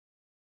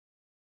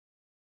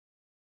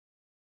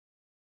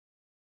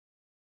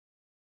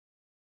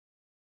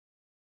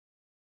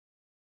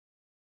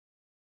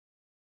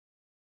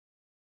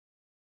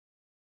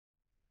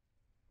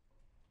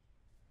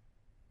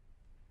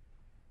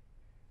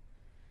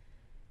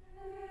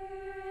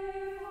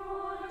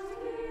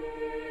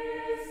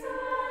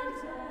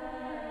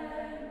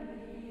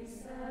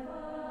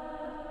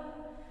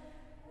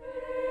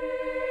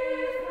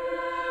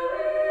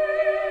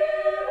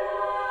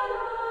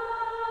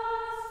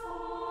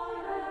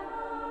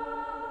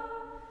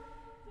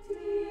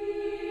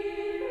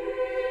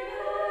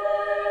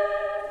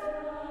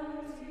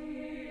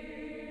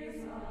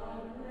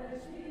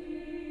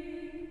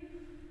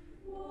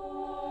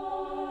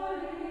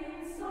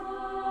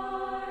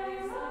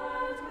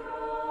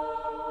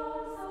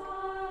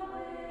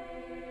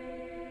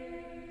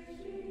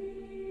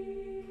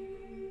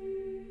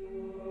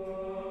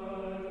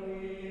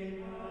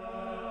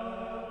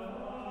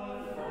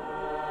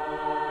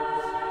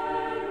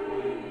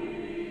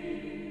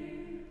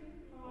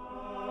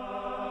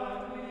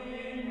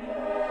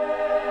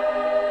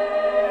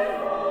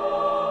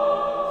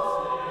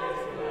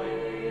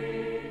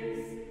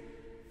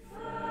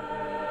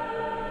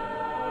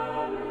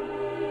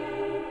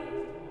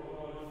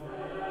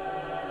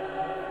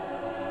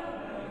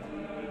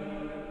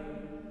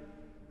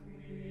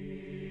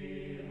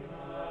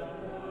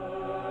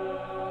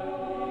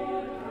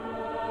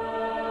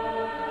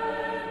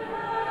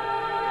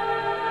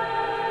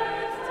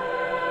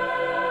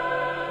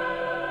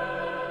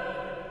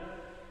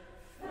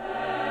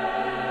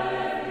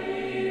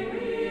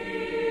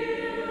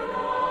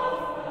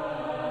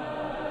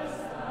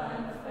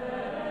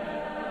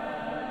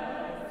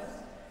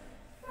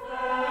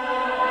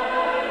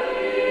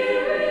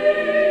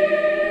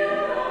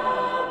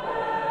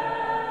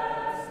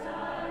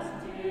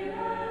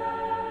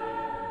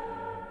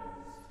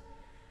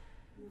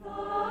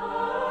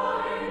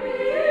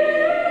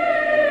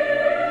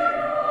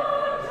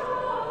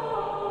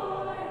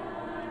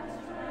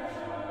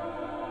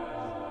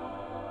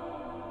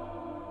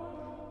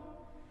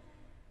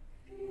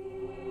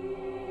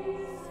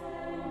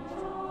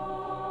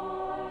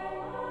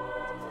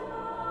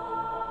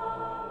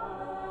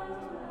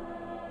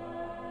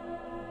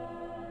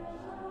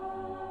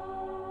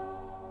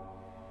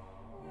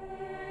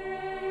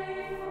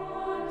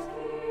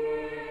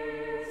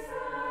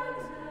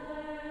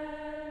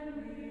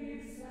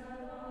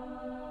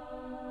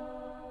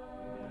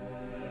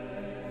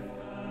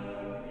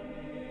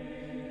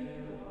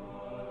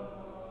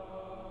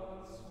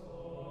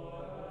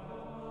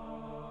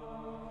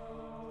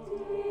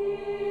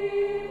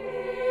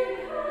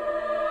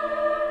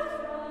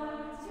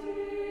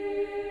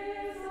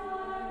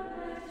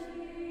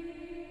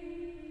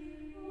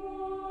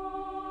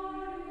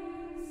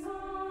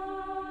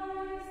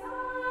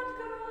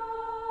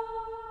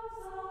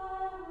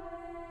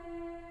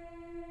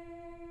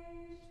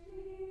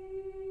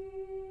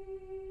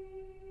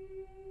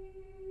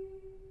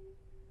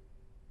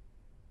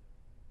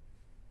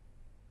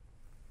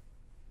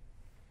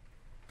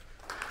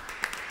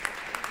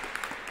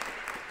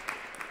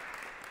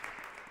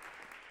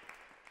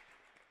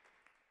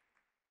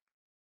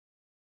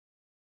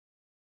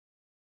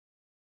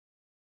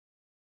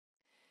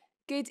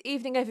Good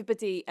evening,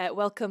 everybody.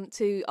 Welcome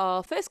to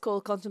our first call,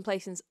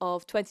 Contemplations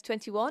of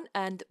 2021,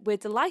 and we're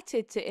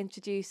delighted to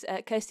introduce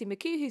Kirsty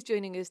McHugh, who's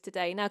joining us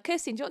today. Now,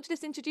 Kirsty, do you want to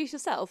just introduce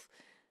yourself?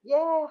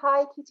 Yeah,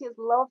 hi, Katy. It's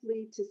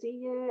lovely to see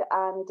you.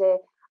 And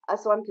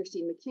so I'm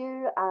Kirsty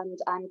McHugh, and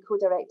I'm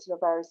co-director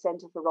of our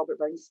Centre for Robert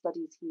Burns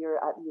Studies here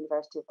at the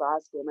University of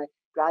Glasgow. I'm a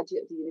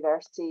graduate of the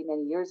university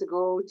many years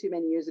ago, too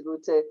many years ago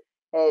to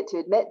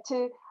admit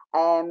to.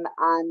 And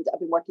I've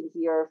been working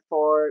here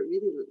for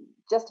really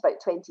just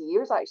about 20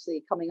 years,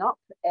 actually, coming up,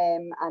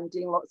 and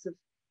doing lots of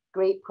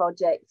great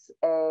projects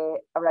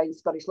around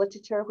Scottish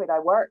literature where I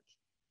work,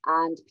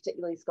 and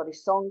particularly Scottish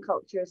song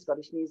culture,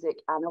 Scottish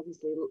music, and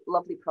obviously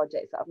lovely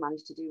projects that I've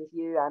managed to do with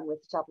you and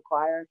with the Chapel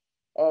Choir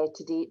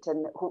to date,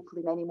 and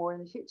hopefully many more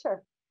in the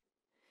future.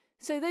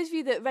 So those of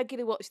you that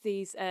regularly watch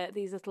these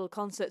little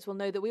concerts will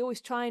know that we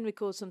always try and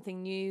record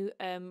something new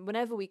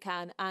whenever we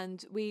can,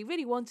 and we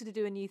really wanted to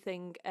do a new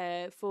thing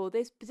for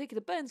this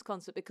particular Burns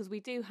concert because we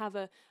do have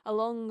a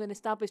long and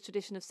established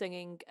tradition of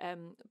singing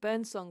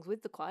Burns songs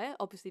with the choir,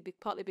 obviously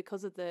partly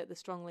because of the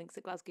strong links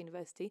at Glasgow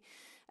University,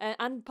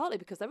 and partly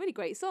because they're really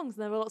great songs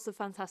and there are lots of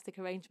fantastic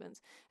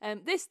arrangements.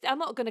 I'm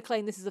not going to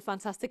claim this is a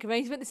fantastic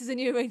arrangement. This is a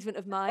new arrangement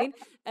of mine,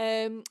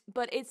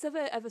 but it's of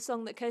a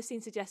song that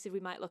Kirstine suggested we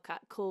might look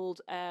at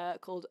called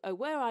 "Oh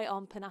Were I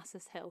on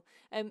Parnassus Hill."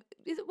 When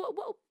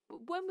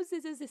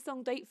does this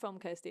song date from,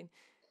 Kirstine?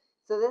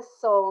 So this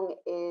song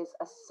is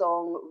a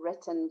song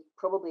written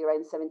probably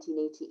around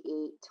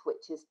 1788,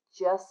 which is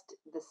just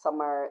the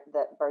summer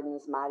that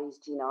Burns marries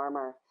Jean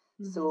Armour.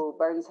 So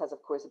Burns has,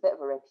 of course, a bit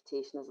of a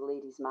reputation as a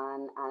ladies'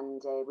 man,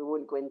 and we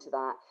won't go into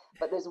that.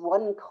 But there's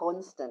one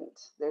constant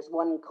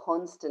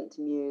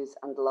muse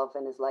and love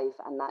in his life,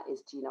 and that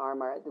is Jean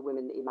Armour, the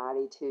woman that he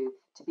married, who,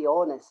 to be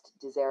honest,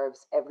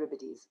 deserves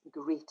everybody's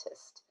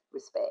greatest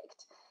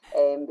respect,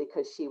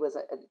 because she was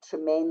a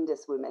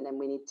tremendous woman, and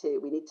we need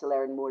to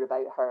learn more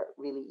about her,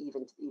 really,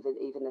 even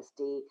this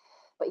day.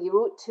 But he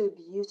wrote two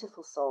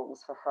beautiful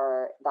songs for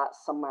her that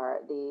summer.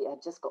 They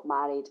had just got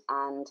married,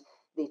 and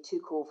they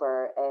took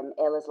over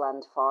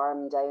Ellisland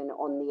Farm down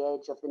on the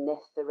edge of the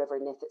Nith, the River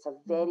Nith. It's a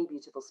very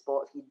beautiful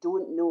spot. If you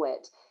don't know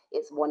it,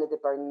 it's one of the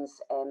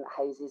Burns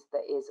houses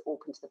that is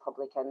open to the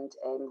public and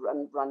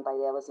run by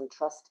the Ellisland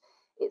Trust.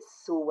 It's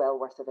so well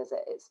worth a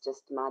visit. It's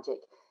just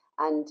magic.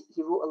 And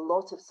he wrote a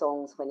lot of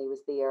songs when he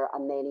was there,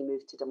 and then he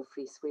moved to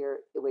Dumfries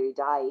where he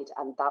died,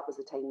 and that was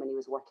the time when he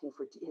was working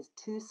for his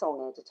two song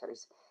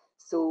editors.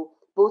 So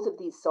both of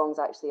these songs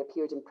actually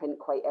appeared in print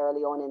quite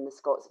early on in the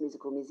Scots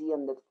Musical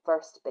Museum, the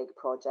first big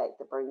project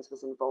that Burns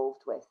was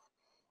involved with.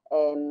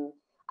 And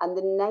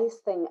the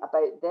nice thing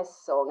about this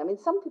song, I mean,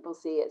 some people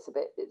say it's a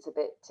bit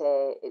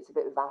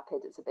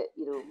vapid, it's a bit,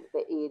 a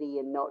bit airy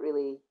and not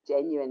really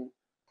genuine.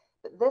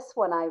 But this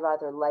one I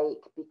rather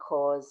like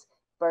because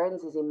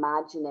Burns is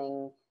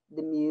imagining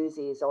the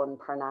muses on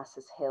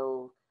Parnassus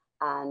Hill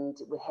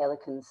and with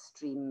Helicon's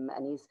stream,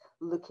 and he's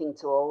looking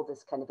to all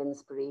this kind of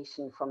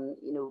inspiration from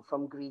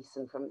Greece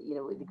and from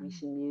the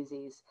Grecian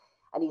muses,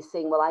 and he's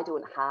saying, well, I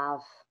don't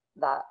have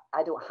that,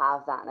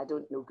 and I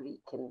don't know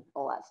Greek and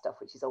all that stuff,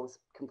 which he's always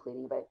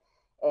complaining about.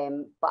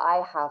 But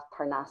I have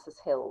Parnassus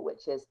Hill,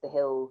 which is the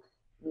hill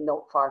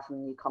not far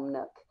from New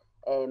Cumnock.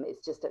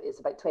 It's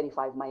about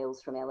 25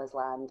 miles from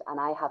Ellisland, and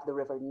I have the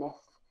River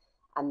Nith,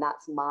 and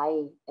that's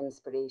my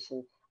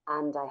inspiration,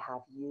 and I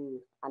have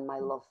you and my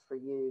love for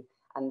you,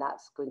 and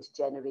that's going to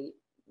generate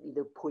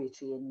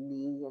poetry in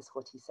me, is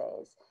what he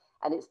says.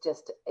 And it's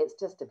just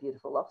a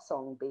beautiful love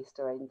song based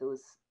around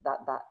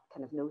that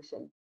kind of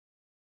notion.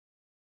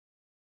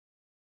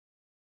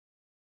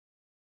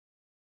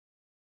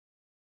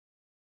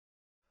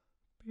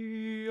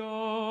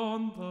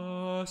 Beyond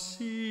the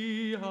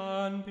sea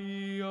and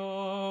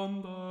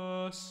beyond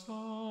the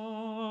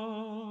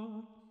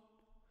sun,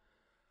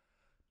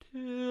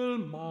 till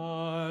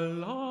my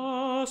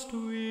last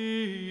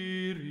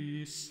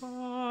weary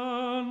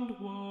sand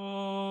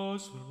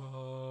was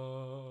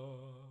run,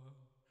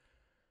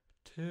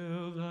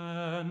 till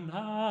then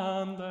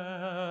and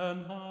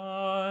then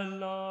I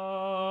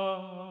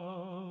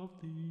love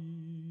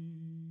thee.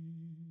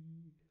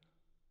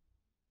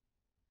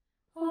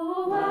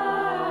 Oh, were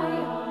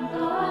I on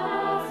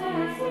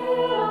Parnassus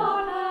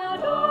hill,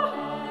 had all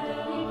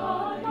heaven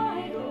on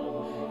my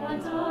door,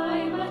 and I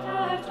might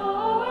have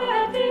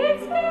toward thee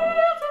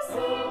still to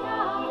sing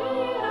how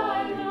dear I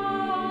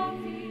love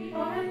thee.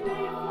 And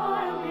if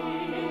while we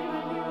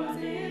my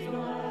muses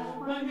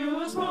were, My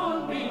muse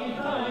won't be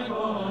thy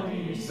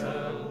body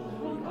cell,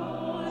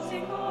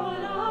 composing all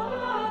of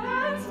love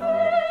and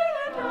spring,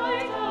 and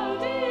write how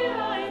dear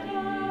I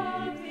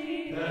love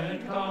thee.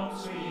 then come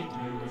sweet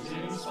muse,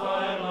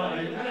 inspire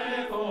my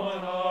life for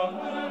all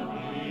her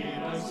need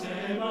and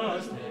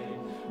sinner's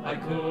name. I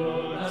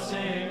could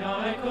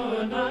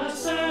not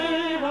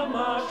say how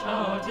much,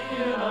 how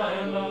dear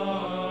I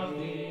love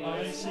thee.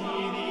 I see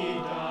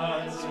thee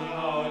dancing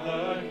on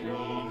the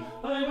green,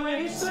 thy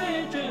ways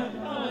sage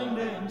and kind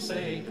and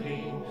say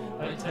clean,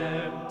 thy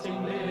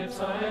tempting lips,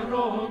 thy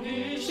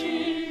roguish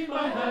cheek,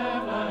 by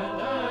heaven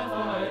and earth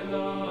I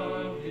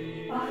love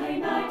thee. By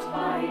night,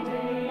 by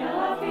day,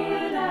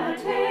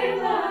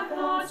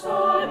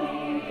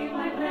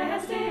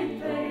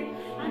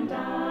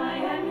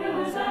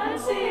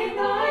 sing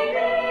thy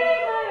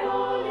name, I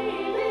only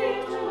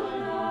live to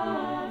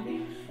love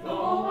thee.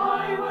 Though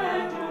I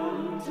were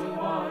doomed to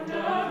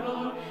wander,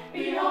 Lord,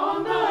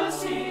 beyond the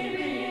sea,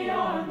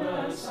 beyond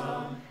the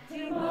sun,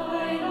 till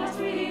my last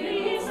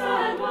release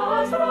and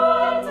was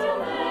wrong, till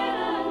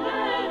then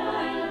I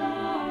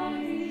love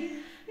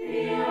thee.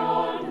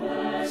 Beyond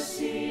the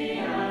sea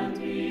and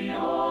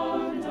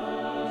beyond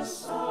the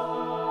sun.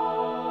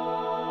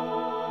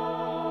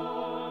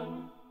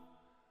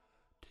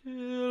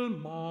 Till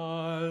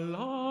my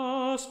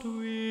last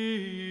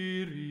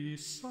weary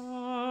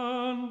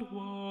sand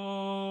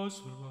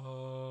was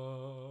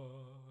run,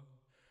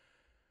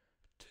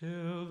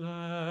 till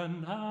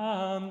then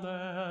and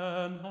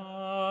then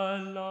I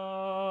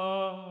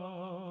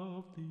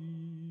love thee.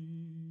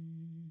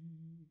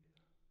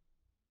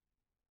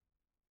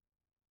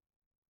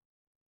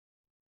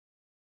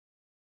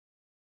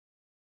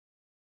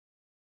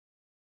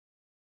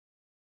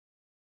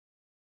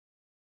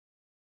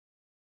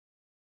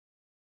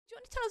 Do you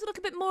want to tell us a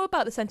little bit more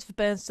about the Centre for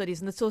Burn Studies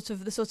and the sort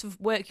of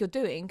work you're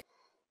doing?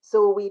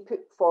 So we put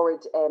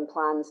forward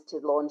plans to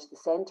launch the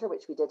centre,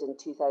 which we did in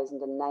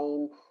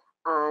 2009,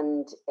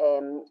 and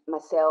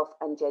myself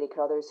and Jerry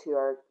Carruthers, who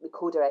are the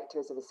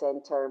co-directors of the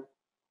centre,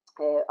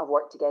 have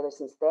worked together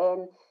since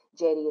then.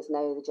 Jerry is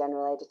now the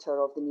general editor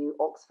of the new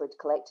Oxford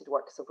Collected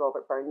Works of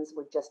Robert Burns.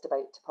 We're just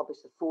about to publish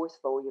the 4th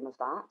volume of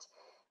that.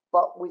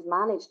 But we've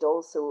managed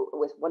also,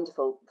 with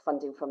wonderful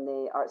funding from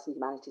the Arts and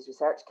Humanities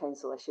Research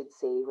Council, I should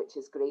say, which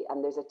is great.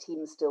 And there's a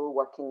team still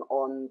working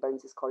on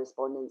Burns's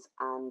correspondence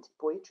and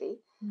poetry.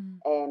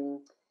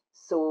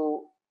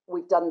 So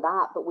we've done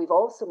that, but we've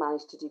also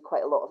managed to do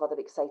quite a lot of other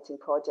exciting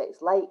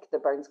projects, like the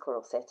Burns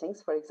Choral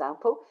Settings, for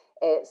example,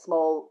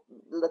 small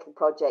little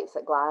projects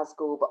at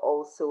Glasgow, but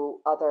also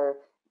other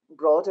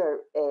broader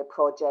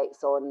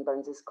projects on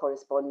Burns's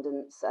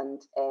correspondence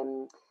and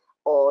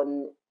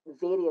on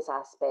various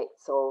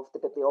aspects of the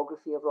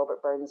bibliography of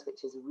Robert Burns,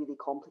 which is really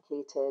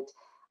complicated.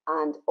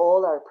 And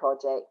all our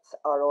projects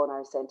are on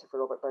our Centre for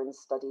Robert Burns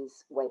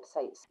Studies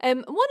websites. One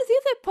of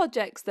the other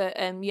projects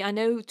that I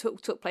know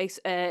took place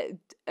at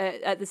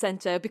the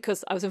centre,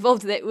 because I was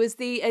involved with it, was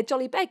the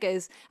Jolly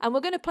Beggars, and we're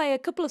going to play a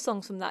couple of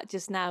songs from that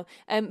just now.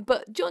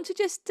 But do you want to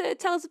just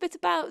tell us a bit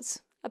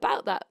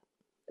about that?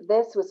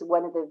 This was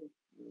one of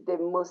the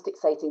most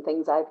exciting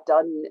things I've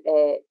done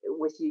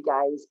with you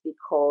guys,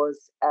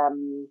 because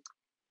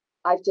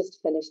I've just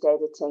finished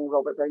editing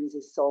Robert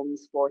Burns's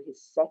songs for his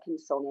second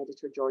song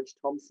editor, George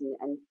Thomson.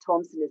 And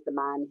Thomson is the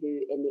man who,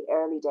 in the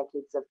early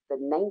decades of the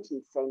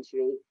 19th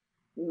century,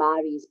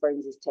 marries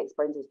Burns's text.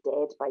 Burns is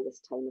dead by this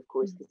time, of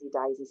course, because he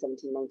dies in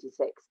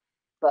 1796.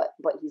 But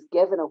he's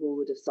given a whole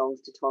load of songs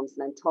to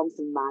Thomson, and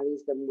Thomson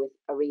marries them with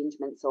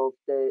arrangements of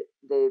the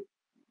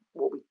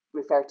what we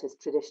refer to as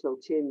traditional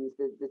tunes,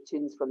 the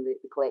tunes from the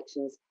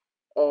collections,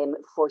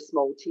 for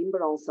small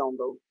chamber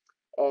ensemble.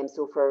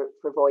 So for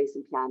voice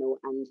and piano,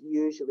 and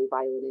usually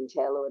violin and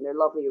cello, and they're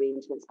lovely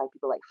arrangements by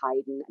people like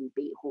Haydn and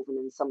Beethoven,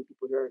 and some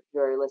people who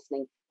are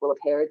listening will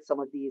have heard some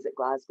of these at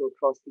Glasgow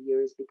across the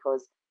years,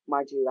 because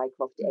Marjorie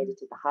Rycroft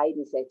edited the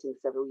Haydn setting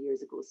several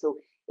years ago. So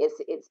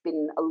it's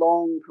been a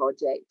long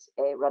project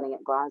running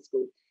at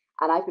Glasgow,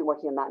 and I've been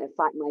working on that. And in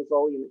fact, my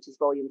volume, which is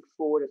volume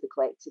 4 of the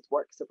collected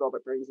works of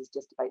Robert Burns, is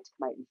just about to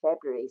come out in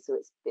February. So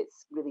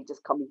it's really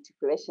just coming to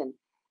fruition.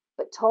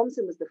 But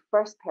Thomson was the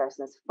first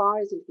person, as far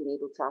as we've been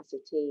able to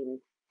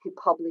ascertain, who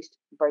published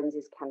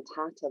Burns's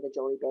cantata, The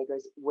Jolly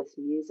Beggars, with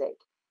music.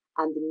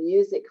 And the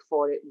music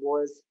for it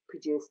was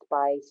produced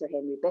by Sir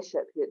Henry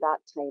Bishop, who at that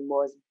time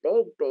was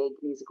a big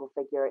musical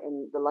figure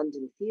in the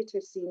London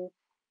theatre scene.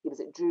 He was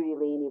at Drury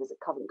Lane, he was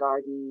at Covent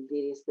Garden,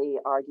 variously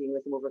arguing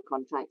with him over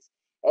contracts.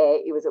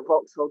 He was at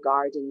Vauxhall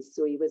Gardens,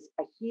 so he was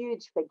a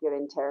huge figure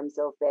in terms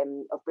of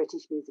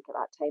British music at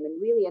that time, and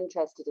really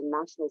interested in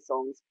national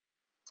songs.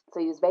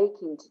 So he was very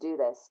keen to do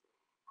this,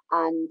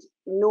 and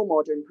no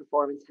modern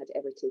performance had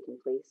ever taken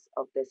place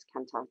of this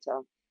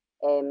cantata.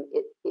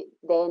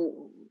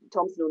 Then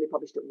Thomson only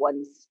published it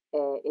once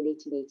in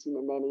 1818,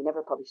 and then he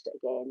never published it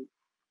again.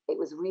 It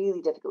was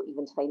really difficult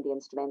even to find the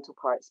instrumental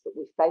parts, but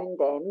we found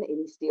them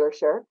in East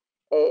Ayrshire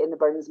in the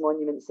Burns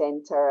Monument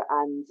Centre,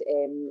 and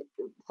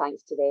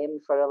thanks to them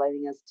for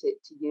allowing us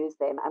to use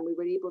them. And we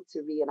were able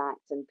to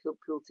reenact and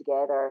pull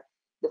together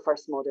the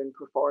first modern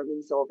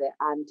performance of it,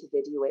 and to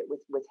video it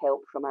with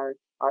help from our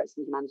Arts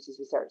and Humanities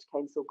Research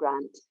Council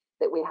grant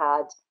that we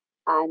had.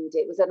 And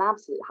it was an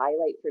absolute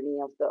highlight for me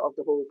of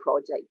the whole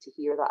project, to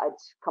hear that I'd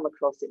come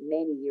across it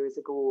many years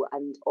ago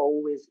and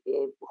always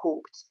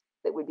hoped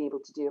that we'd be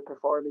able to do a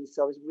performance.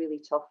 So I was really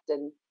chuffed,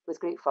 and it was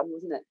great fun,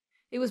 wasn't it?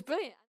 It was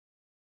brilliant.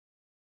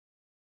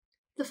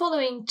 The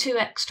following 2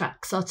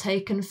 extracts are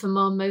taken from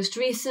our most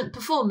recent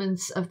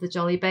performance of the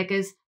Jolly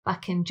Beggars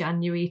back in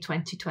January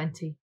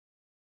 2020.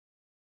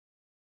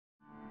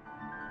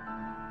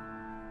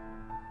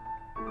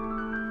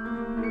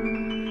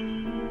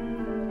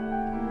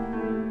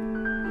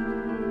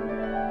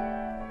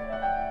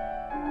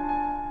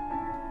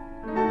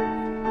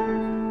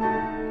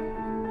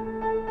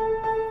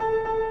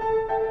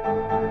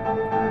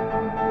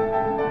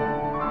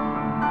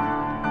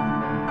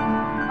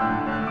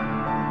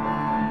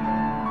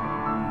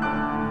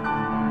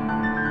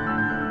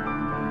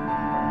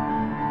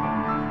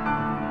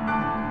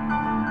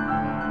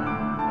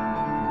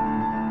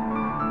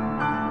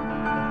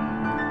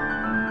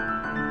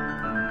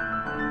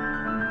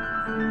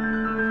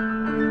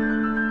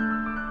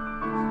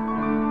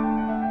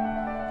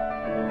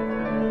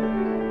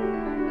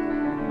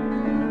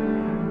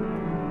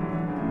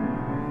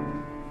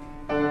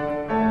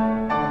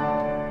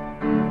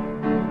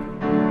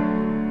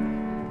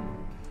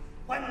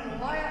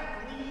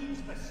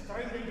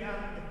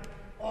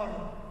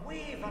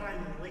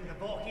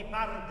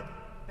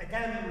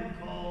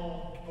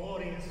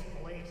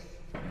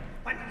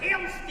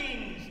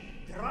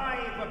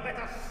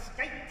 better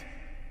skite,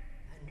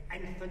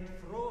 and infant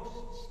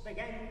frosts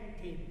begin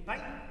to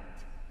bite.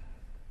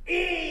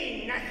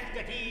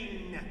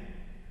 Nicotine,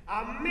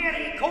 a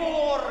merry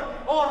corps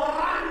o'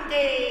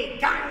 randy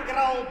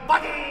gangrel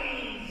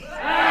buddies,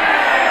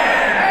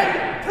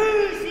 and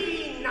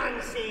poozy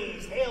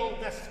Nancy's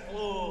held this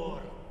floor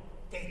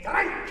to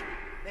drink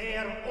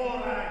their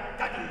ora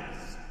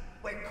duddies,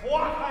 with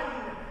quaffing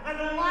and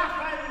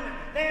laughing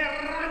they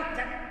rant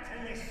it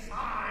and they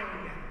sang,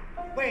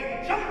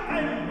 with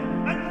jumping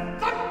and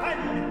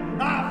thumping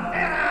the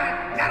verra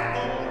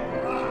girdle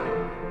rang.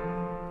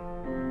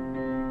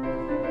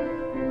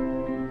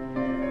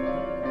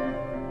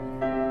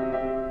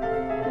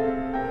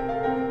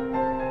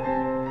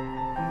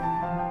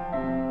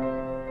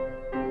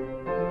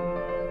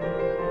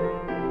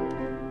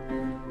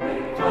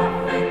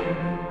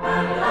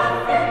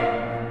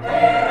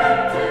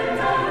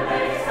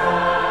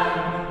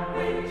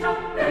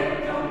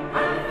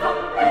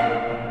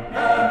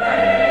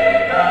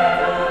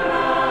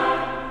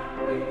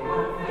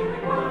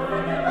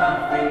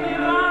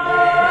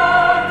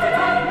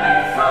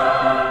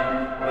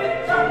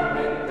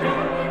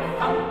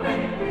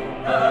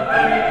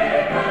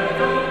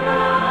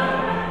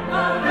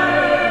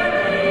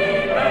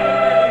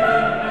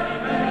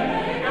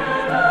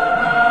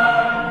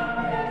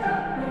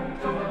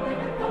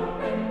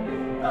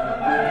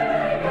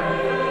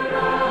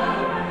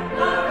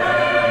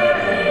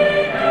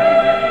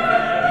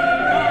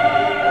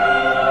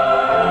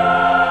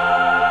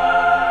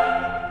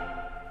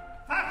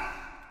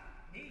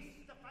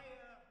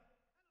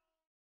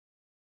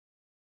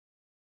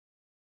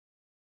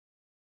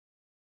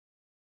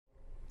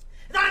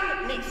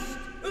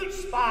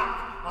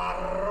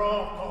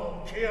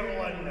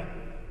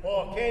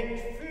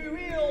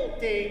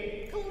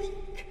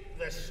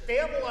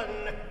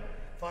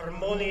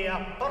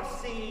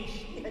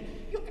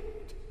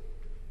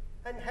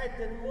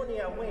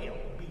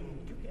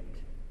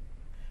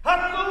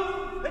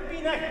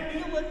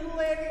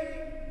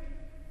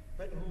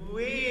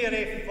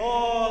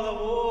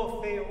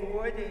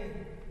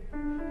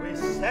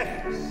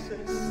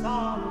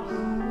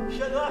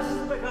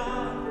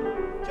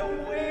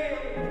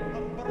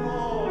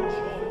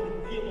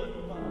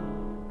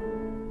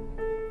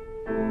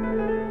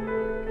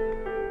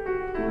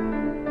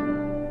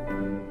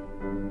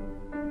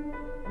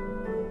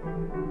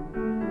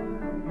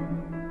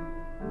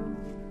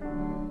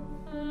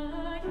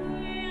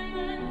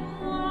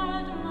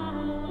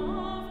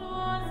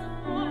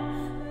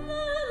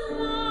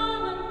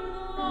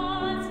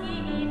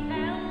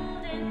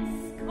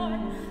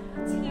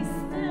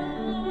 Still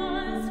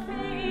was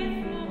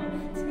faithful,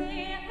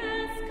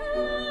 'tis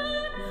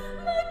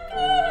good.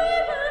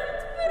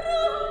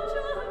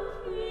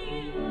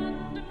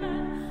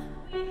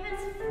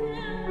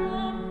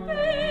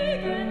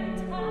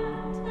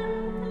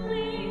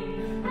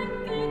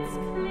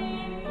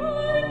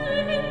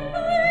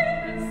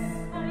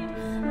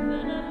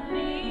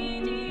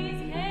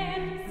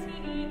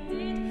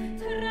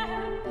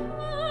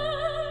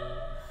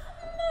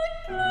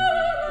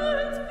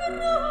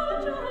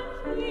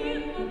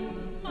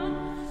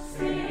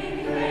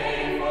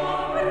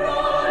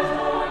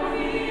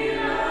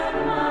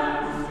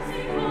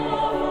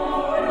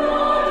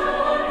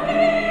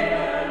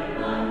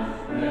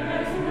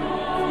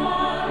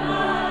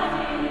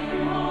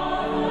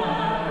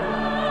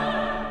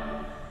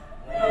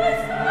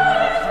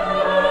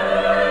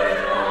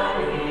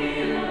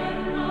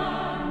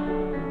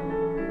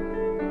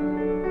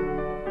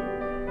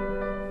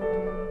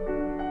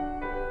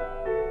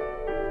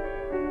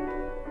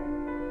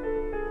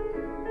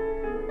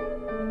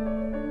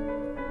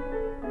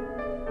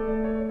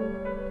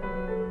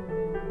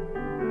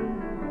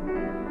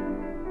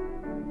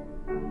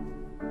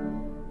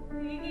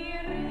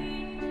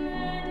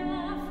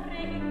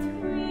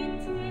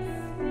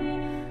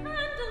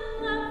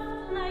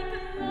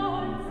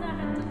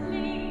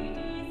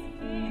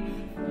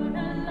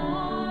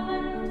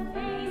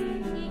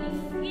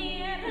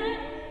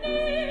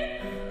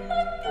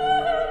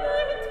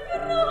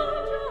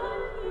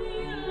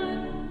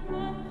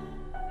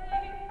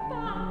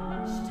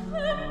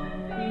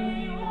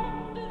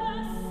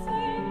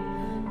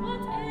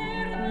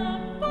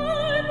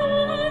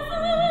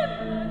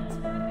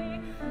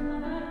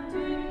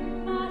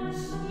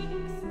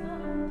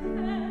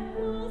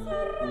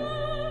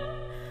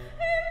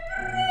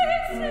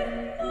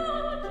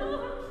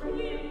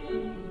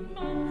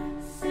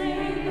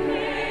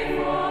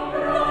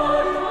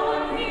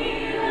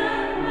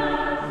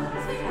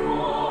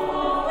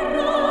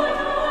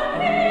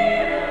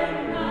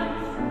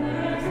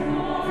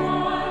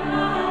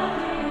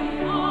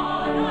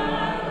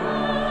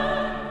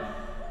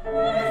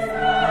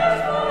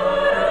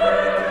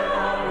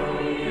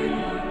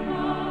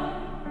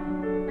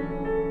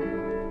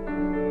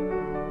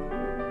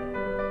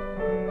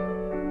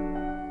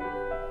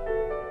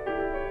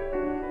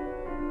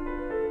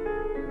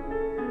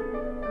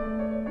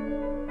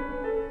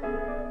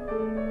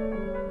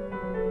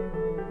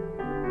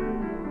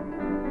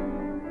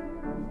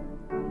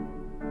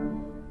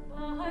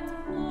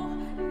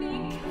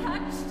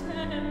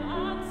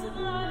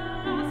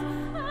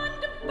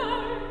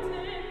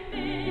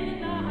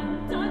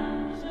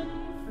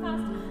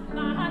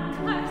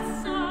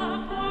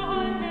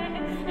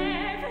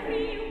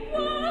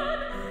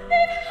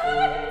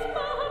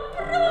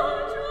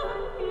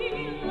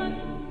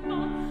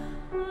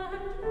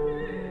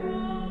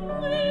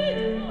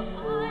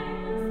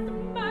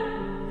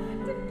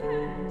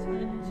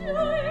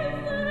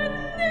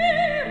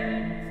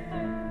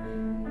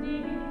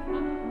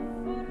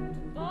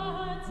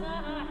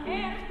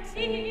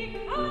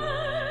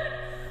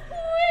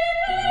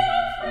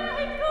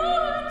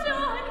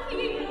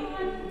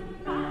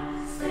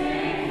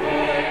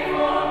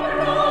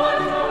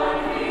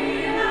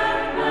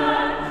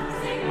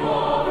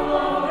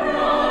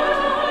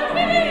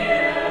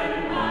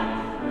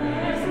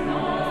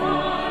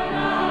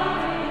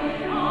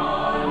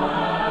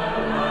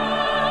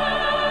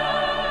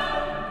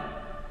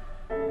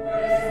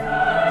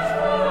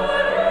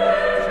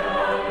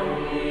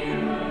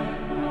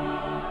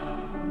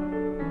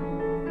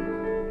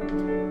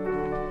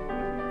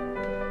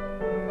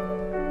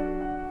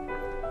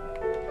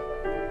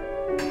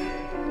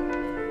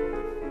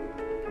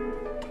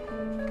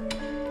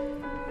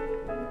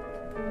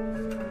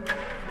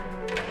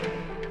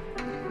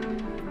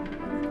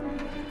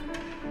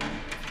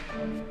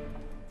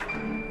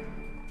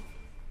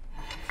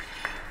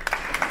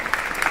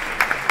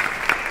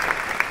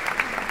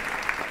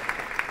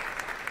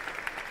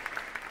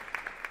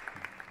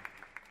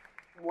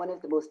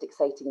 most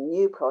exciting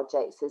new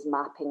projects is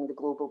mapping the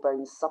Global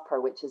Burns Supper,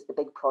 which is the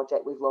big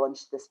project we've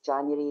launched this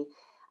January.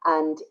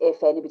 And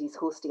if anybody's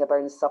hosting a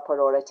Burns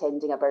Supper or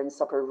attending a Burns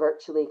Supper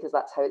virtually, because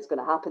that's how it's going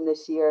to happen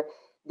this year,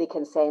 they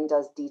can send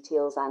us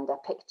details and a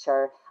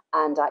picture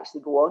and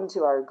actually go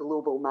onto our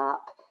global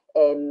map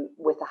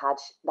with the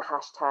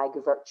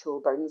hashtag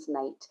Virtual Burns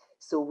Night.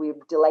 So we're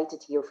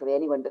delighted to hear from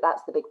anyone, but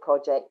that's the big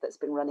project that's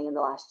been running in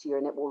the last year,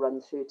 and it will run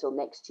through till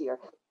next year.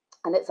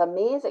 And it's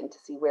amazing to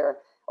see where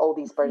all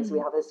these burns, we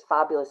have this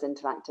fabulous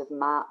interactive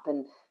map,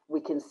 and we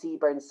can see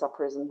Burns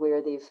Suppers and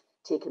where they've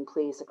taken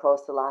place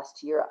across the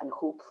last year, and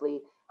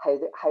hopefully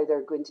how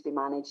they're going to be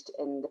managed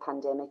in the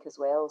pandemic as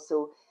well.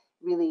 So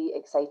really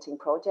exciting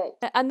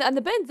project. And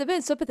the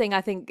Burns Supper thing,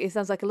 I think it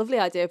sounds like a lovely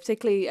idea,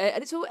 particularly,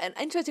 and it's an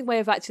interesting way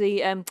of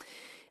actually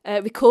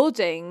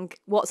recording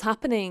what's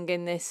happening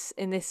in this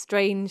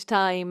strange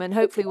time, and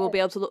hopefully we'll be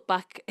able to look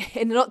back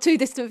in the not too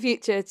distant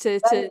future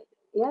to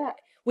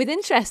with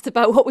interest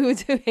about what we were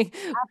doing.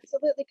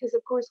 Absolutely, because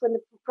of course when the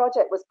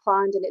project was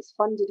planned and it's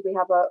funded, we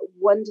have a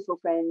wonderful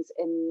friends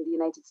in the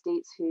United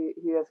States who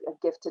have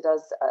gifted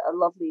us a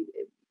lovely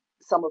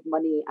sum of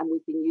money, and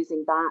we've been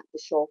using that, the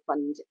Shaw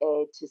Fund,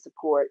 to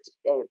support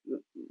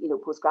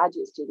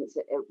postgraduate students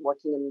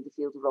working in the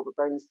field of Robert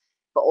Burns,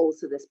 but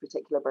also this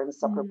particular Burns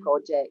Supper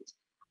project.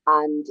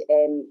 And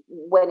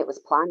when it was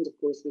planned, of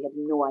course, we had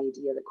no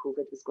idea that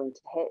COVID was going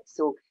to hit.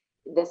 So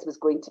this was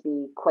going to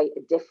be quite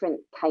a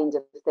different kind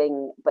of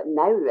thing. But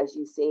now, as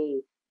you say,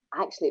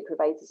 actually it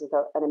provides us with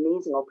an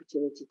amazing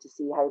opportunity to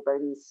see how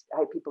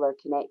people are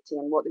connecting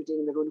and what they're doing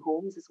in their own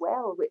homes as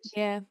well, which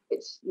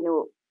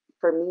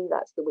for me,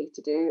 that's the way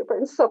to do a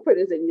Burns Supper,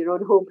 is in your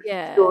own home.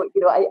 Yeah. So,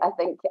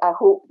 I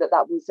hope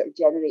that will sort of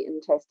generate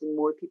interest in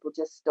more people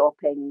just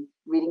stopping,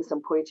 reading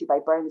some poetry by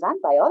Burns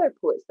and by other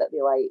poets that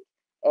they like,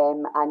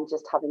 and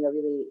just having a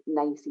really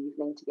nice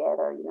evening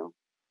together,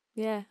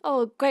 Yeah.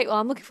 Oh, great. Well,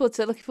 I'm looking forward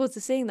to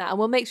seeing that, and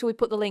we'll make sure we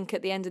put the link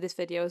at the end of this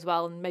video as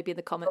well, and maybe in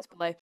the comments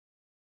below.